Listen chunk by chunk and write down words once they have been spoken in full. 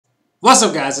What's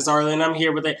up, guys? It's Arlen. I'm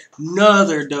here with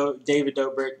another David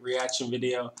Dobrik reaction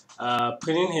video,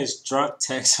 putting his drunk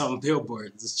text on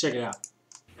Billboard. Let's check it out.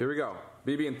 Here we go.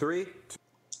 BB in 3,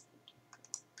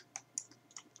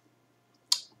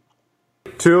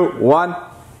 2, 1.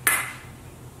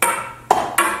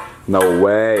 No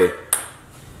way.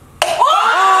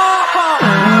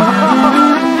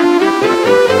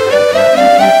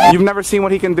 You've never seen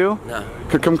what he can do? No.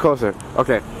 Come closer.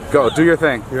 Okay, go. Do your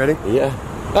thing. You ready? Yeah.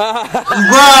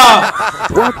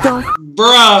 Bruh! What the?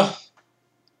 Bruh!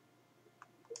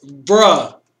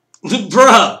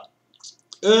 Bruh!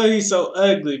 Oh, he's so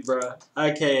ugly, bruh.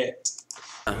 I can't.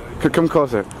 Come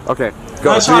closer. Okay,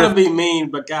 go. I'm not trying to be mean,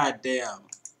 but goddamn.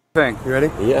 Thing. You ready?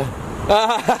 Yeah.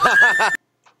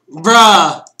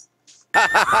 Bruh!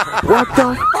 What the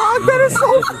fuck? That is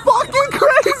so fucking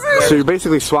crazy! So you're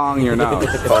basically swallowing your nose.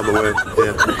 All the way.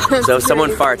 Yeah. So if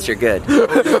someone farts, you're good.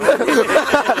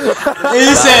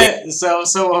 He said, so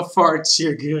someone farts,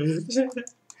 you're good.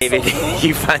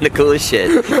 You find the coolest shit.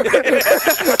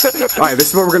 Alright, this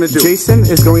is what we're gonna do. Jason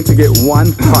is going to get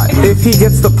one putt. If he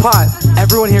gets the putt,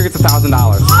 everyone here gets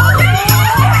 $1,000.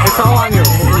 It's all on you.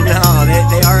 No,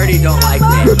 they already don't like me.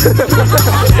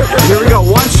 Here we go,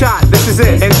 one shot. This is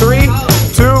it. In 3,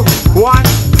 2, 1,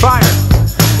 fire.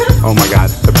 Oh my god,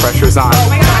 the pressure's on. Oh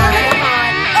my god.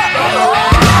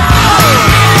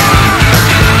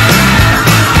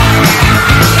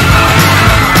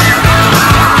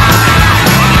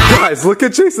 Guys, look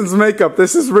at Jason's makeup.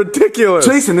 This is ridiculous.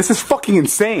 Jason, this is fucking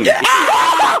insane.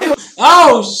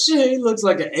 Oh shit, he looks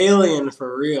like an alien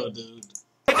for real, dude.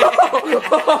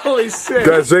 Holy shit.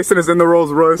 Guys, Jason is in the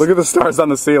Rolls Royce. Look at the stars on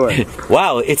the ceiling.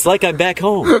 Wow, it's like I'm back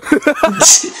home.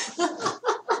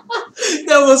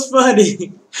 That was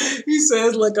funny. He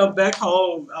says, like, I'm back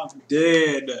home. I'm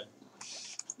dead.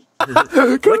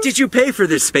 What did you pay for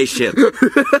this spaceship?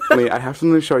 Wait, I have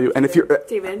something to show you. And if you're...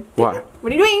 David. What?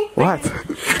 What are you doing? What? Ew,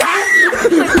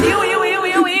 ew, ew, ew,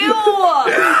 ew, ew.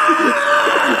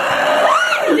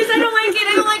 Just, I don't like it.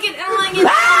 I don't like it. I don't like it.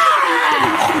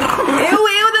 Ew,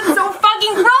 ew, that's so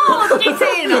fucking gross,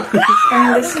 Jason.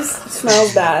 This just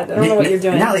smells bad. I don't know what you're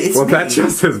doing. Natalie, it's Well, me. that's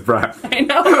just his breath. I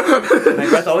know. My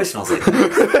breath always smells like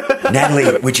that.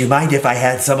 Natalie, would you mind if I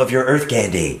had some of your earth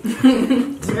candy?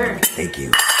 Sure. Thank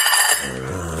you.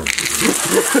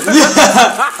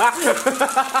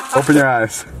 Open your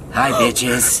eyes. Hi,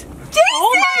 bitches.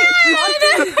 Oh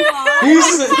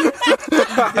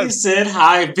He said,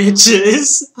 hi,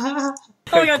 bitches. my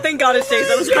god, thank God it's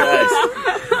Jason.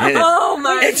 Oh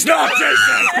my. It's not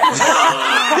Jason!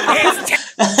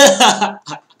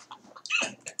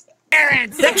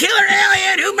 It's the killer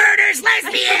alien who murders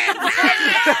lesbians!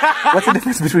 What's the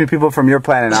difference between people from your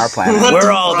planet and our planet?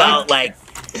 We're all about, like,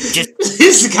 just...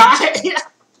 This guy,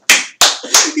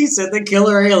 he said the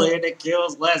killer alien that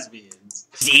kills lesbians.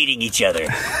 eating each other.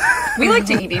 We like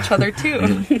to eat each other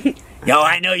too. Yo,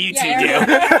 I know you two do.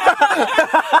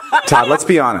 Todd, let's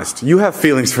be honest. You have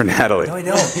feelings for Natalie. No, I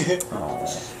don't.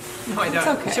 No, I don't. It's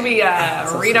okay. Should we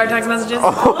read our text messages?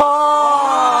 Oh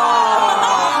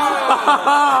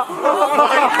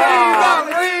my God.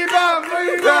 Leave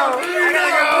them.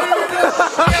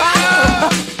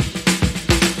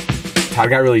 Todd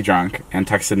got really drunk and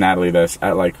texted Natalie this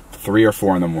at like 3 or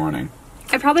 4 in the morning.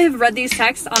 I probably have read these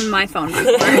texts on my phone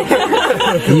before.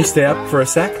 Can you stay up for a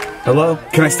sec? Hello?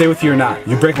 Can I stay with you or not?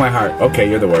 You break my heart. Okay,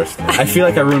 you're the worst. I feel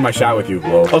like I ruined my shot with you.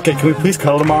 Whoa. Okay, can we please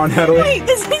cuddle tomorrow, Natalie? Wait,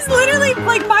 this is literally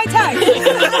like my text.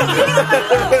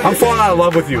 I'm falling out of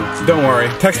love with you. Don't worry.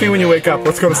 Text me when you wake up.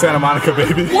 Let's go to Santa Monica,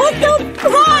 baby. What the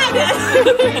fuck?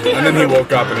 And then he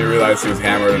woke up and he realized he was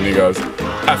hammered and he goes,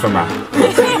 F him out.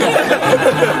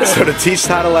 So to teach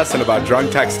Todd a lesson about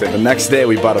drunk texting, the next day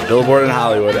we bought a billboard in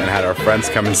Hollywood and had our friends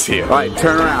come and see it. All right,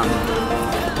 turn around.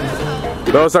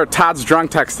 Those are Todd's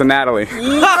drunk texts to Natalie.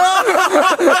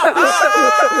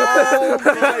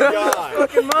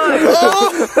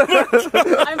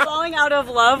 I'm falling out of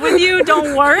love with you.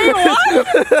 Don't worry. What?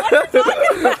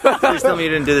 Please tell me you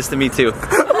didn't do this to me too.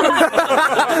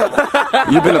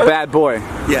 You've been a bad boy.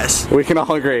 Yes. We can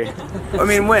all agree. I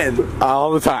mean, when?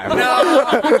 All the time. No.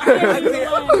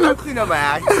 I'll clean up my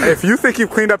act. If you think you've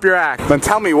cleaned up your act, then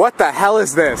tell me, what the hell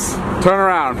is this? Turn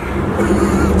around.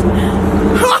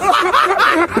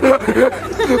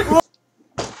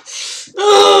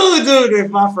 Oh, dude,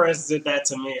 if my friends did that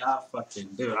to me, I fucking,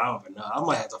 dude, I don't even know. I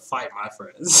might have to fight my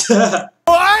friends. What?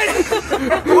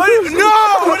 What is, no!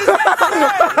 What is that?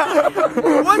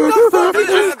 What the fuck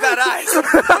is that eyes?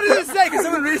 What did it say? Can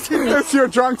someone read it? It's your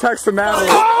drunk text to Natalie.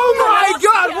 Oh my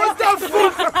god, what the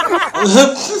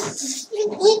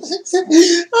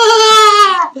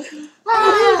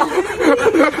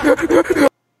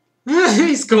fuck?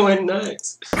 He's cool. went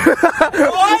nuts.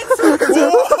 What?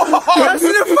 That's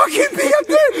in a fucking thing up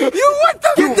there. You what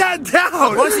the? Get that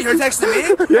down. Want to see her texting me?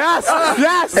 Yes,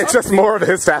 yes. It's just more of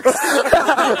his text.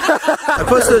 I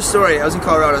posted a story. I was in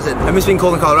Colorado. I said, I miss being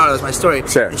cold in Colorado. That's my story.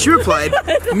 Sure. And she replied,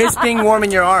 miss being warm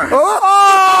in your arms. Oh!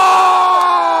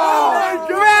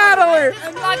 Natalie!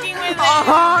 I'm fucking with it.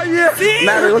 Yeah. See?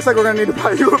 Natalie, looks like we're gonna need to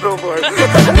buy you a billboard.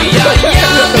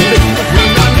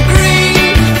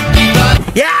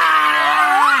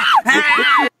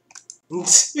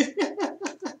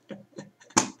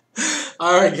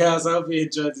 Alright guys, I hope you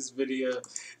enjoyed this video.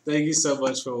 Thank you so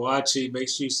much for watching. Make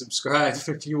sure you subscribe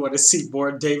if you want to see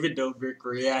more David Dobrik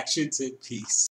reactions. And peace.